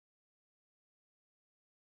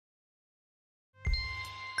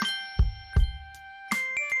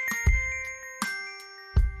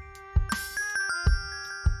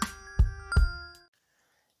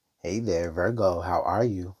Hey there, Virgo. How are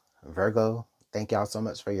you? Virgo, thank y'all so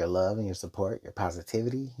much for your love and your support, your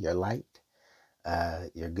positivity, your light,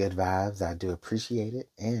 your good vibes. I do appreciate it.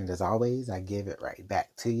 And as always, I give it right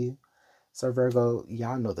back to you. So, Virgo,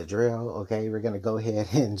 y'all know the drill, okay? We're going to go ahead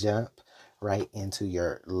and jump right into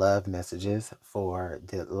your love messages for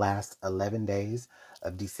the last 11 days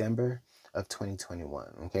of December of 2021,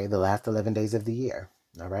 okay? The last 11 days of the year,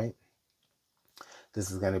 all right? This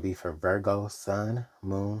is going to be for Virgo, Sun,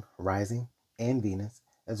 Moon, Rising, and Venus,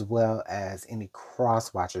 as well as any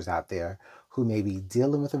cross watchers out there who may be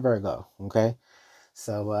dealing with a Virgo, okay?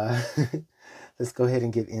 So let's go ahead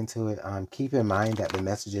and get into it. Keep in mind that the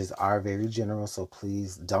messages are very general, so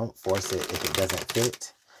please don't force it if it doesn't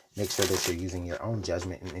fit. Make sure that you're using your own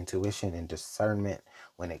judgment and intuition and discernment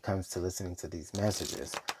when it comes to listening to these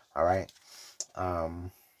messages, all right?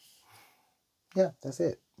 Yeah, that's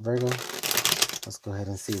it, Virgo. Let's go ahead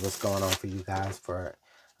and see what's going on for you guys for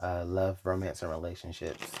love, romance, and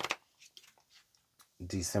relationships.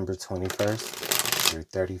 December 21st through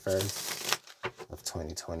 31st of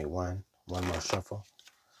 2021. One more shuffle.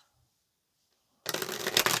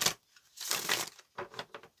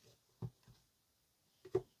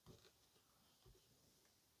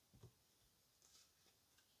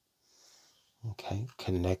 Okay,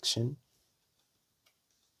 connection.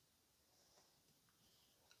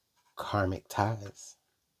 Karmic ties.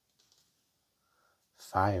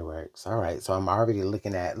 Fireworks. All right, so I'm already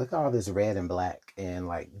looking at, look at all this red and black and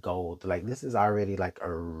like gold. Like this is already like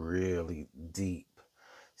a really deep,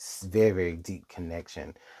 very, very deep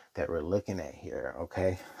connection that we're looking at here,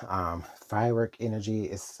 okay? Firework energy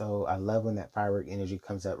is so, I love when that firework energy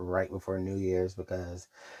comes up right before New Year's because,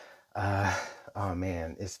 oh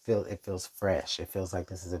man, it feels fresh. It feels like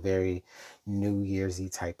this is a very New Year's-y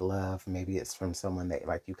type love. Maybe it's from someone that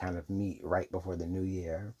like you kind of meet right before the New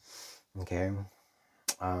Year, okay?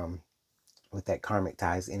 With that karmic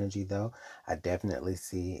ties energy though, I definitely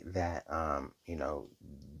see that, you know,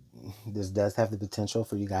 this does have the potential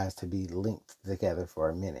for you guys to be linked together for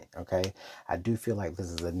a minute, okay? I do feel like this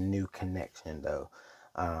is a new connection though.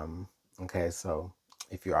 Okay, so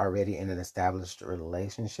if you're already in an established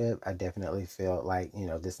relationship, I definitely feel like, you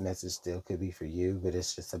know, this message still could be for you, but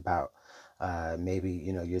it's just about maybe,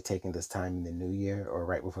 you know, you're taking this time in the new year or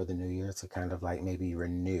right before the new year to kind of like maybe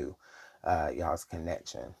renew y'all's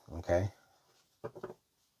connection, okay?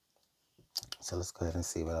 So let's go ahead and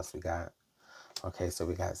see what else we got. Okay, so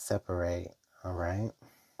we got separate, all right?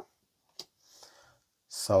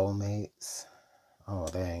 Soulmates, oh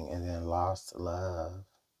dang, and then lost love.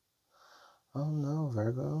 Oh no,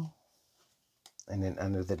 Virgo. And then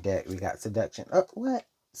under the deck, we got seduction. Oh, what?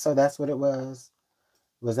 So that's what it was?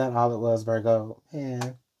 Was that all it was, Virgo?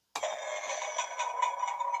 Man,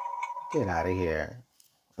 get out of here.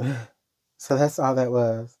 So that's all that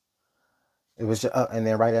was? It was just, and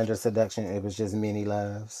then right under seduction, it was just many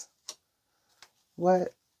loves.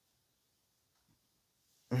 What?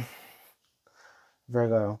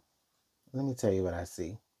 Virgo, let me tell you what I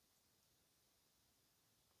see.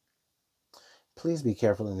 Please be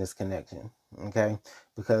careful in this connection, okay?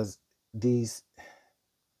 Because these,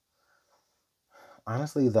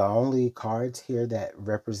 honestly, the only cards here that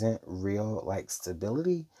represent real, like,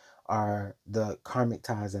 stability are the karmic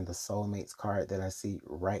ties and the soulmates card that I see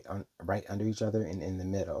right under each other and in the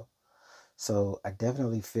middle. So I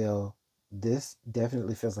definitely feel, this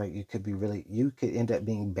definitely feels like you could end up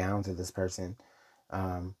being bound to this person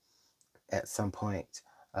at some point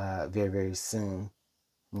very, very soon,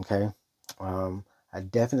 okay? I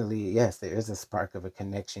definitely, yes, there is a spark of a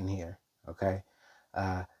connection here, okay?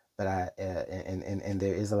 But and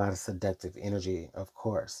there is a lot of seductive energy, of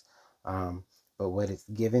course. But what it's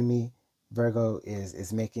giving me, Virgo,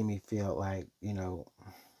 is making me feel like, you know,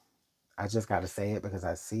 I just got to say it because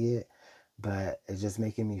I see it, but it's just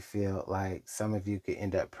making me feel like some of you could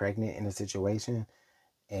end up pregnant in a situation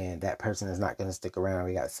and that person is not going to stick around.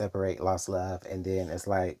 We got separate, lost love, and then it's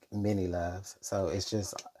like many loves. So it's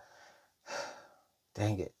just,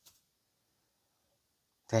 dang it,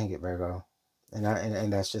 Virgo, and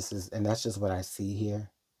that's just what I see here.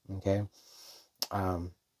 Okay,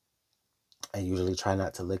 I usually try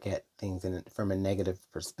not to look at things from a negative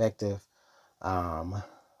perspective,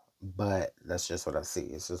 but that's just what I see.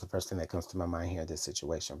 It's just the first thing that comes to my mind here in this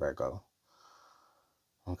situation, Virgo.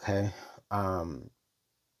 Okay,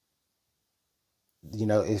 you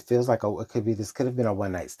know, it feels like this could have been a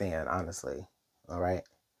one night stand, honestly. All right,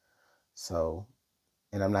 so.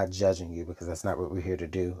 And I'm not judging you because that's not what we're here to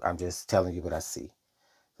do. I'm just telling you what I see.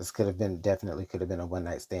 This definitely could have been a one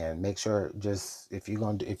night stand. Make sure, just if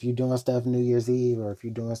you're doing stuff New Year's Eve, or if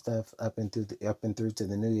you're doing stuff up and through to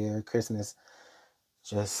the New Year, Christmas,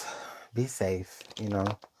 just be safe, you know,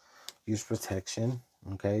 use protection,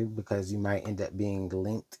 okay, because you might end up being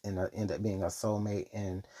linked and end up being a soulmate,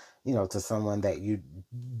 and, you know, to someone that you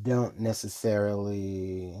don't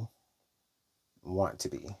necessarily want to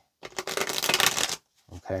be,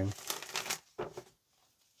 okay.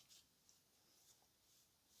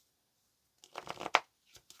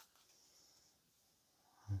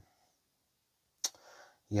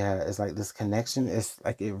 Yeah, it's like this connection is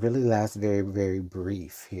like it really lasts very, very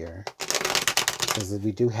brief here. Because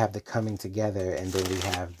we do have the coming together and then we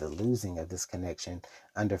have the losing of this connection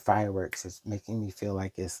under fireworks. It's making me feel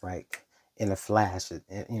like it's like in a flash.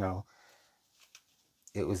 You know,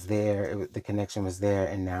 it was there, the connection was there,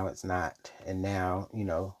 and now it's not. And now, you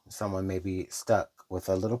know, someone may be stuck with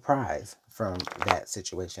a little prize from that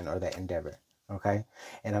situation or that endeavor. Okay.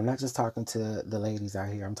 And I'm not just talking to the ladies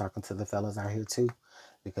out here, I'm talking to the fellas out here too,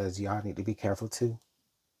 because y'all need to be careful too.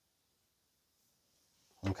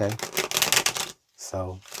 Okay.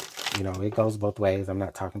 So, you know, it goes both ways. I'm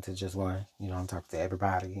not talking to just one. You know, I'm talking to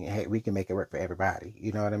everybody. Hey, we can make it work for everybody.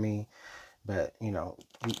 You know what I mean? But, you know,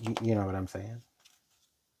 you know what I'm saying.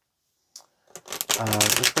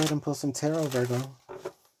 Let's go ahead and pull some tarot, Virgo.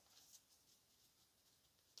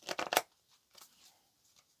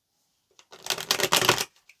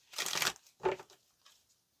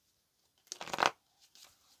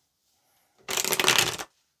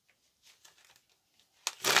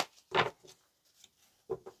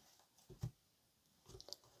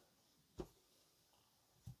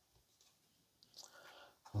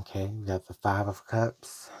 Okay, we got the Five of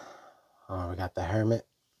Cups. We got the Hermit.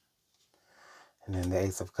 And then the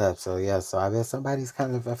Ace of Cups. So, yeah, so I bet somebody's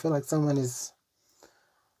kind of, I feel like someone is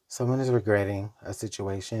regretting a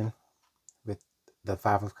situation with the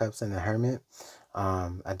Five of Cups and the Hermit.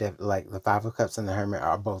 Like the Five of Cups and the Hermit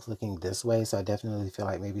are both looking this way, so I definitely feel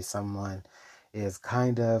like maybe someone is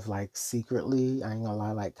kind of like secretly, I ain't gonna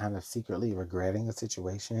lie, like kind of secretly regretting a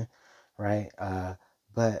situation, right?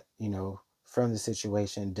 But you know, from the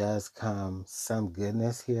situation does come some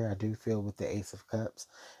goodness here. I do feel with the Ace of Cups,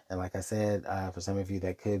 and like I said, for some of you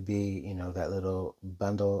that could be, you know, that little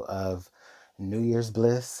bundle of New Year's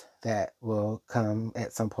bliss that will come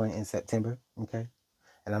at some point in September. Okay.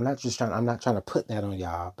 And I'm not trying to put that on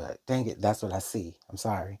y'all, but dang it, that's what I see. I'm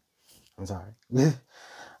sorry.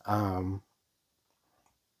 um,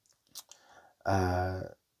 uh,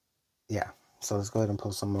 yeah. So let's go ahead and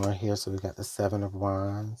pull some more here. So we got the Seven of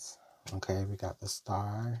Wands. Okay. We got the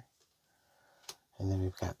Star. And then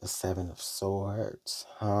we've got the Seven of Swords.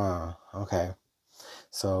 Okay.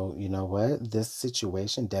 So, you know what? This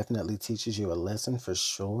situation definitely teaches you a lesson for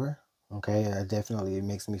sure. Okay. It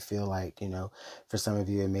makes me feel like, you know, for some of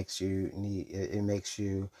you, it makes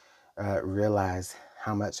you realize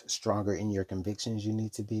how much stronger in your convictions you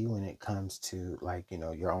need to be when it comes to, like, you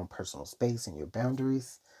know, your own personal space and your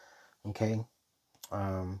boundaries. Okay.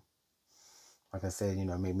 Like I said, you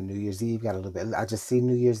know, maybe New Year's Eve got a little bit, I just see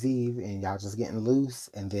New Year's Eve and y'all just getting loose,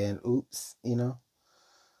 and then oops, you know,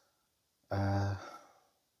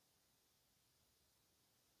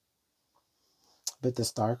 but the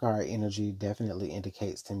Star card energy definitely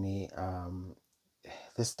indicates to me,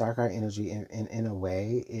 the Star card energy in a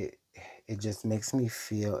way, it just makes me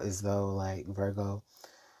feel as though, like, Virgo,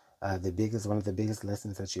 one of the biggest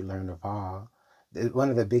lessons that you learn of all, one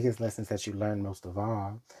of the biggest lessons that you learn most of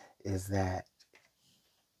all is that,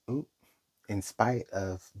 in spite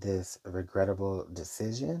of this regrettable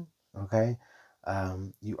decision, okay,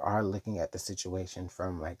 you are looking at the situation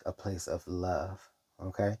from like a place of love,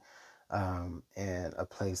 okay, and a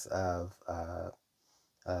place of,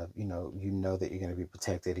 you know that you're going to be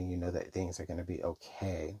protected, and you know that things are going to be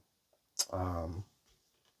okay.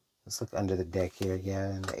 Let's look under the deck here. Yeah,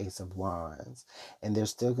 and the Ace of Wands. And they're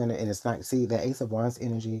still going to, and it's not, see, the Ace of Wands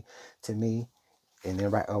energy to me, and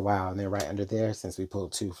then right, oh wow, and then right under there, since we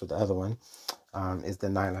pulled two for the other one, is the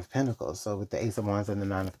Nine of Pentacles. So with the Ace of Wands and the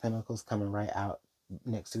Nine of Pentacles coming right out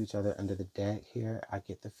next to each other under the deck here, I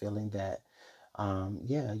get the feeling that,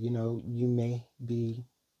 yeah, you know,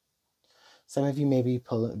 some of you may be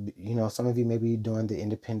pulling, you know, some of you may be doing the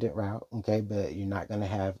independent route, okay, but you're not going to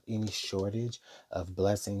have any shortage of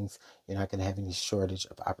blessings. You're not going to have any shortage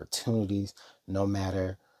of opportunities, no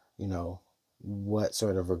matter, you know, what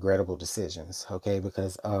sort of regrettable decisions, okay,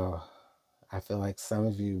 because I feel like some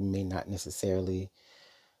of you may not necessarily,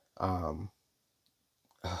 oh,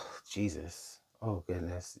 Jesus, oh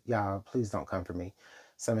goodness, y'all, please don't come for me.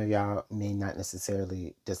 Some of y'all may not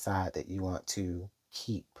necessarily decide that you want to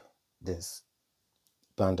keep this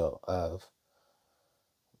bundle of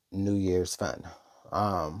New Year's fun.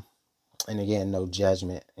 And again, no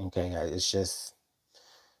judgment. Okay, it's just,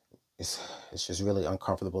 it's just really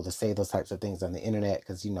uncomfortable to say those types of things on the internet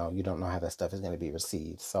because, you know, you don't know how that stuff is going to be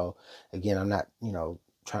received. So again, I'm not, you know,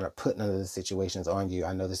 trying to put none of the situations on you.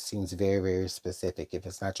 I know this seems very, very specific. If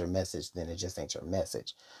it's not your message, then it just ain't your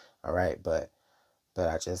message. All right. But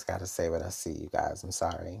I just got to say what I see, you guys. I'm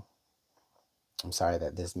sorry. I'm sorry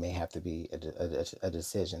that this may have to be a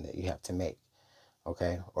decision that you have to make.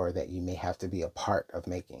 Okay. Or that you may have to be a part of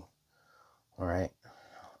making. All right.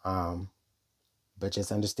 But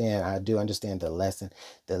just understand, I do understand the lesson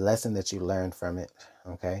that you learned from it.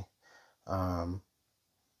 Okay. I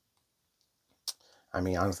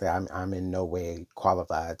mean, honestly, I'm in no way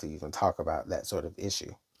qualified to even talk about that sort of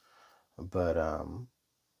issue. But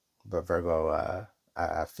Virgo,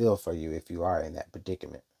 I feel for you if you are in that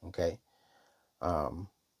predicament. Okay.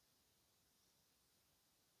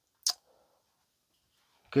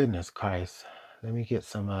 Goodness Christ. Let me get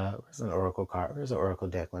some, where's an oracle card? Where's an oracle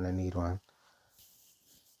deck when I need one?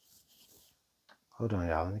 Hold on,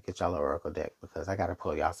 y'all. Let me get y'all an oracle deck because I got to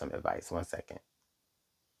pull y'all some advice. 1 second.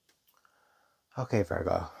 Okay,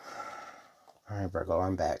 Virgo. All right, Virgo,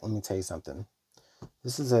 I'm back. Let me tell you something.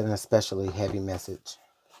 This is an especially heavy message,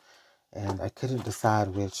 and I couldn't decide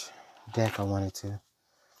which deck I wanted to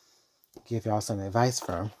give y'all some advice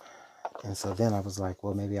from. And so then I was like,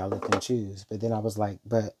 well, maybe I'll look and choose. But then I was like,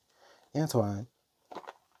 but Antoine,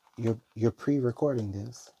 you're pre-recording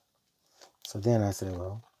this. So then I said,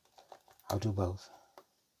 well, I'll do both.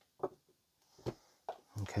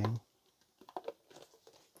 Okay.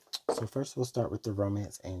 So first we'll start with the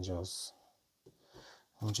romance angels.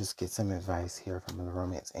 We'll just get some advice here from the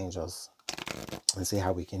romance angels and see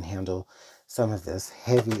how we can handle some of this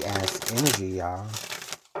heavy ass energy, y'all.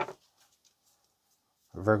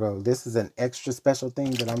 Virgo, this is an extra special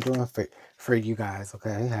thing that I'm doing for you guys,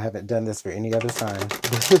 okay? I haven't done this for any other sign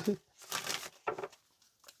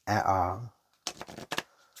at all.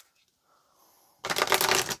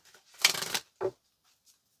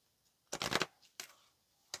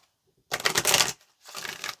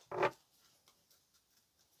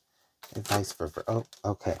 Advice for, oh,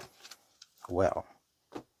 okay. Well,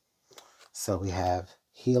 so we have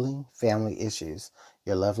healing family issues.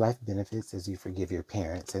 Your love life benefits as you forgive your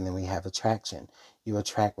parents. And then we have attraction. You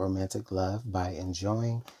attract romantic love by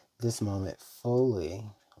enjoying this moment fully.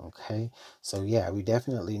 Okay. So yeah, we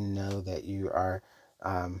definitely know that you are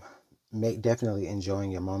definitely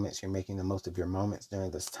enjoying your moments. You're making the most of your moments during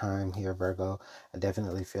this time here, Virgo. I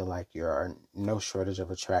definitely feel like you're no shortage of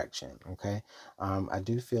attraction. Okay. I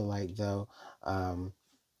do feel like though,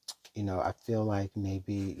 you know, I feel like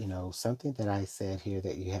maybe, you know, something that I said here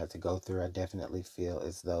that you had to go through, I definitely feel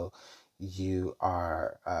as though you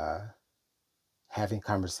are having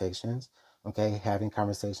conversations, okay? Having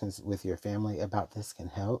conversations with your family about this can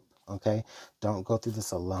help, okay? Don't go through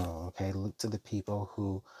this alone, okay? Look to the people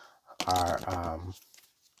who are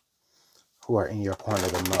in your corner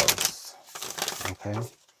the most, okay?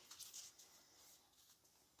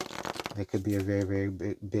 They could be a very, very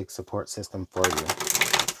big support system for you.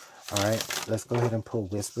 All right, let's go ahead and pull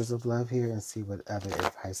Whispers of Love here and see what other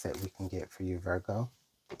advice that we can get for you, Virgo.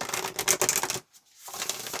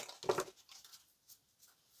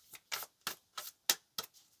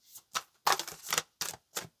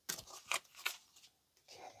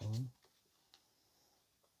 Okay.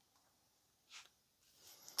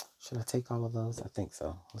 Should I take all of those? I think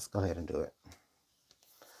so. Let's go ahead and do it.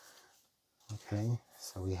 Okay,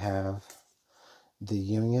 so we have the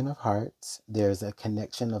union of hearts. There's a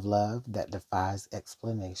connection of love that defies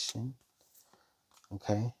explanation.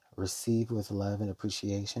 Okay, receive with love and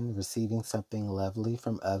appreciation. Receiving something lovely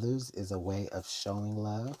from others is a way of showing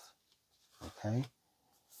love. Okay,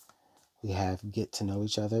 we have get to know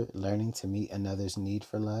each other. Learning to meet another's need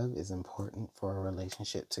for love is important for a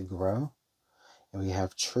relationship to grow. And we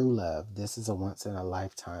have true love. This is a once in a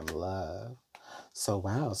lifetime love. So,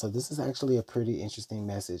 wow. So this is actually a pretty interesting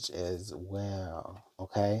message as well.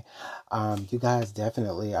 Okay. You guys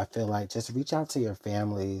definitely, I feel like just reach out to your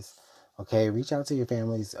families. Okay. Reach out to your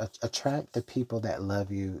families. Attract the people that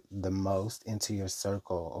love you the most into your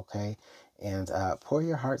circle. Okay. And pour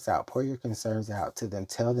your hearts out, pour your concerns out to them.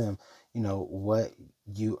 Tell them, you know, what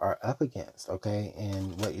you are up against. Okay.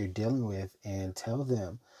 And what you're dealing with, and tell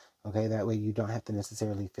them. Okay, that way you don't have to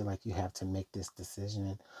necessarily feel like you have to make this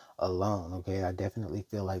decision alone. Okay, I definitely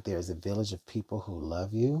feel like there's a village of people who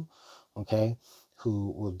love you, okay,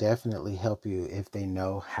 who will definitely help you if they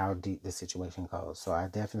know how deep the situation goes. So I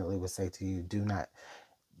definitely would say to you, do not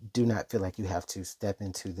feel like you have to step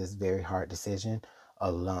into this very hard decision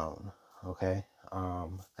alone. Okay,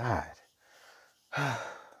 God.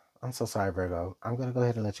 I'm so sorry, Virgo. I'm gonna go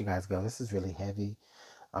ahead and let you guys go. This is really heavy.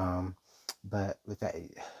 But with that,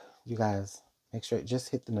 you guys, make sure just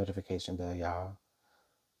hit the notification bell, y'all.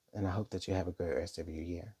 And I hope that you have a great rest of your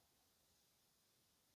year.